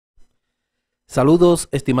Saludos,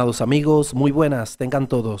 estimados amigos, muy buenas, tengan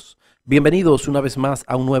todos. Bienvenidos una vez más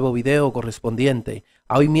a un nuevo video correspondiente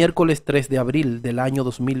a hoy miércoles 3 de abril del año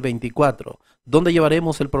 2024, donde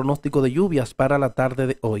llevaremos el pronóstico de lluvias para la tarde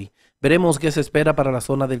de hoy. Veremos qué se espera para la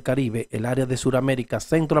zona del Caribe, el área de Sudamérica,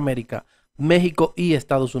 Centroamérica, México y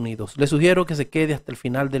Estados Unidos. Les sugiero que se quede hasta el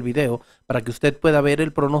final del video para que usted pueda ver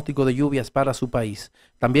el pronóstico de lluvias para su país.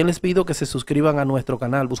 También les pido que se suscriban a nuestro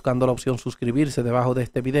canal buscando la opción suscribirse debajo de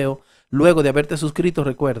este video. Luego de haberte suscrito,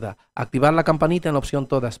 recuerda activar la campanita en la opción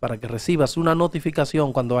todas para que recibas una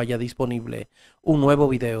notificación cuando haya disponible un nuevo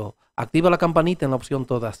video. Activa la campanita en la opción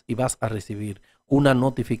todas y vas a recibir una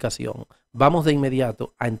notificación. Vamos de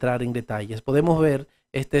inmediato a entrar en detalles. Podemos ver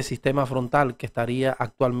este sistema frontal que estaría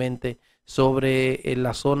actualmente sobre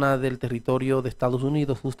la zona del territorio de Estados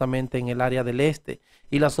Unidos, justamente en el área del este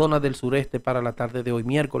y la zona del sureste para la tarde de hoy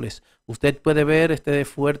miércoles. Usted puede ver este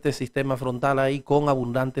fuerte sistema frontal ahí con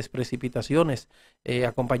abundantes precipitaciones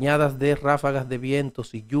acompañadas de ráfagas de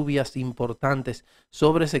vientos y lluvias importantes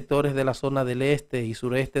sobre sectores de la zona del este y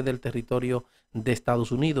sureste del territorio de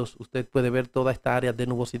Estados Unidos. Usted puede ver toda esta área de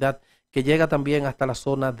nubosidad que llega también hasta la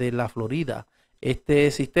zona de la Florida. Este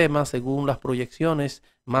sistema, según las proyecciones,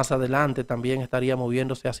 más adelante también estaría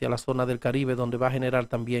moviéndose hacia la zona del Caribe, donde va a generar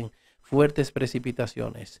también fuertes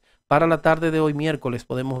precipitaciones. Para la tarde de hoy miércoles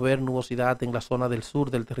podemos ver nubosidad en la zona del sur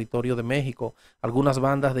del territorio de México. Algunas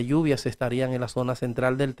bandas de lluvias estarían en la zona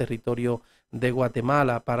central del territorio de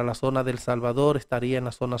Guatemala. Para la zona del Salvador estaría en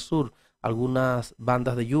la zona sur. Algunas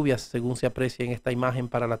bandas de lluvias, según se aprecia en esta imagen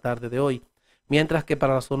para la tarde de hoy. Mientras que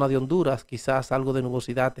para la zona de Honduras quizás algo de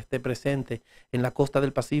nubosidad esté presente en la costa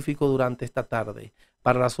del Pacífico durante esta tarde.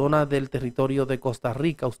 Para la zona del territorio de Costa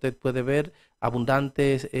Rica usted puede ver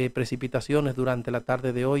abundantes precipitaciones durante la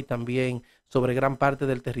tarde de hoy también sobre gran parte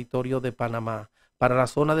del territorio de Panamá. Para la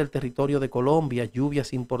zona del territorio de Colombia,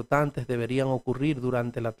 lluvias importantes deberían ocurrir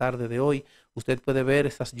durante la tarde de hoy. Usted puede ver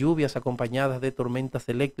esas lluvias acompañadas de tormentas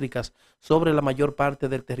eléctricas sobre la mayor parte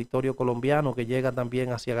del territorio colombiano, que llega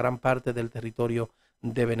también hacia gran parte del territorio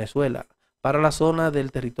de Venezuela. Para la zona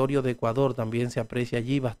del territorio de Ecuador también se aprecia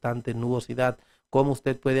allí bastante nubosidad, como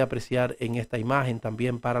usted puede apreciar en esta imagen.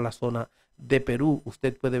 También para la zona de Perú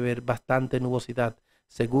usted puede ver bastante nubosidad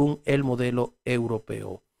según el modelo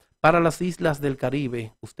europeo. Para las islas del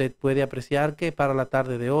Caribe, usted puede apreciar que para la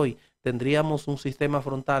tarde de hoy tendríamos un sistema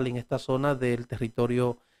frontal en esta zona del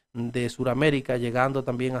territorio de Sudamérica, llegando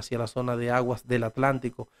también hacia la zona de aguas del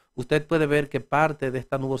Atlántico. Usted puede ver que parte de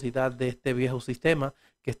esta nubosidad de este viejo sistema,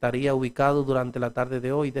 que estaría ubicado durante la tarde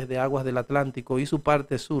de hoy desde aguas del Atlántico y su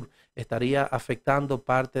parte sur, estaría afectando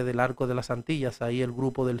parte del arco de las Antillas, ahí el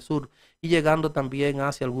grupo del sur, y llegando también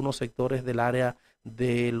hacia algunos sectores del área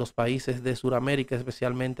de los países de Sudamérica,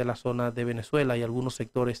 especialmente la zona de Venezuela y algunos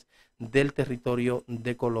sectores del territorio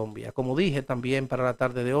de Colombia. Como dije, también para la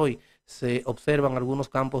tarde de hoy se observan algunos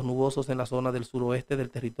campos nubosos en la zona del suroeste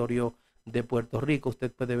del territorio de Puerto Rico.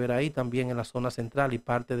 Usted puede ver ahí también en la zona central y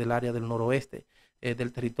parte del área del noroeste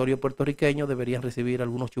del territorio puertorriqueño deberían recibir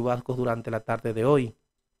algunos chubascos durante la tarde de hoy.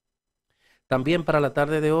 También para la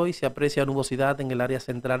tarde de hoy se aprecia nubosidad en el área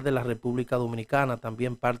central de la República Dominicana.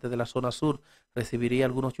 También parte de la zona sur recibiría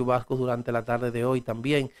algunos chubascos durante la tarde de hoy.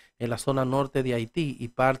 También en la zona norte de Haití y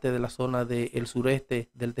parte de la zona del sureste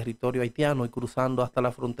del territorio haitiano y cruzando hasta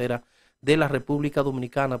la frontera de la República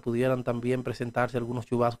Dominicana pudieran también presentarse algunos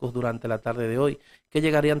chubascos durante la tarde de hoy que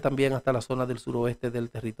llegarían también hasta la zona del suroeste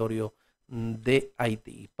del territorio de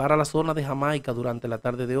Haití. Para la zona de Jamaica durante la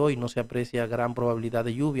tarde de hoy no se aprecia gran probabilidad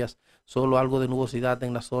de lluvias, solo algo de nubosidad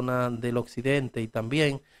en la zona del occidente y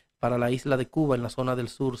también para la isla de Cuba en la zona del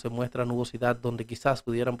sur se muestra nubosidad donde quizás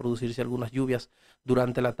pudieran producirse algunas lluvias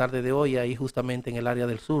durante la tarde de hoy, ahí justamente en el área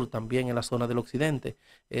del sur, también en la zona del occidente,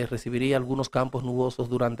 recibiría algunos campos nubosos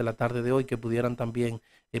durante la tarde de hoy que pudieran también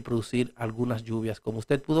producir algunas lluvias. Como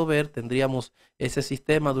usted pudo ver, tendríamos ese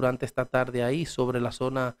sistema durante esta tarde ahí sobre la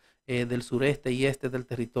zona del sureste y este del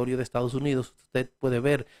territorio de Estados Unidos. Usted puede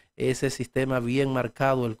ver ese sistema bien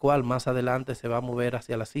marcado, el cual más adelante se va a mover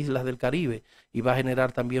hacia las islas del Caribe y va a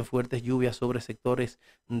generar también fuertes lluvias sobre sectores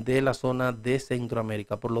de la zona de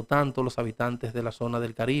Centroamérica. Por lo tanto, los habitantes de la zona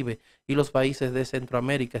del Caribe y los países de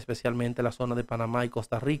Centroamérica, especialmente la zona de Panamá y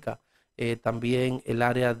Costa Rica, también el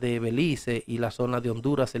área de Belice y la zona de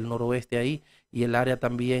Honduras, el noroeste ahí, y el área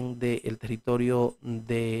también del territorio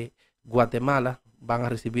de Guatemala, van a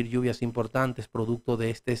recibir lluvias importantes producto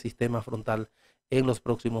de este sistema frontal en los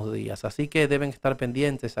próximos días. Así que deben estar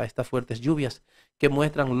pendientes a estas fuertes lluvias que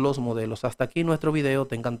muestran los modelos. Hasta aquí nuestro video.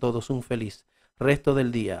 Tengan todos un feliz resto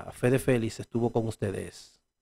del día. Fede Félix estuvo con ustedes.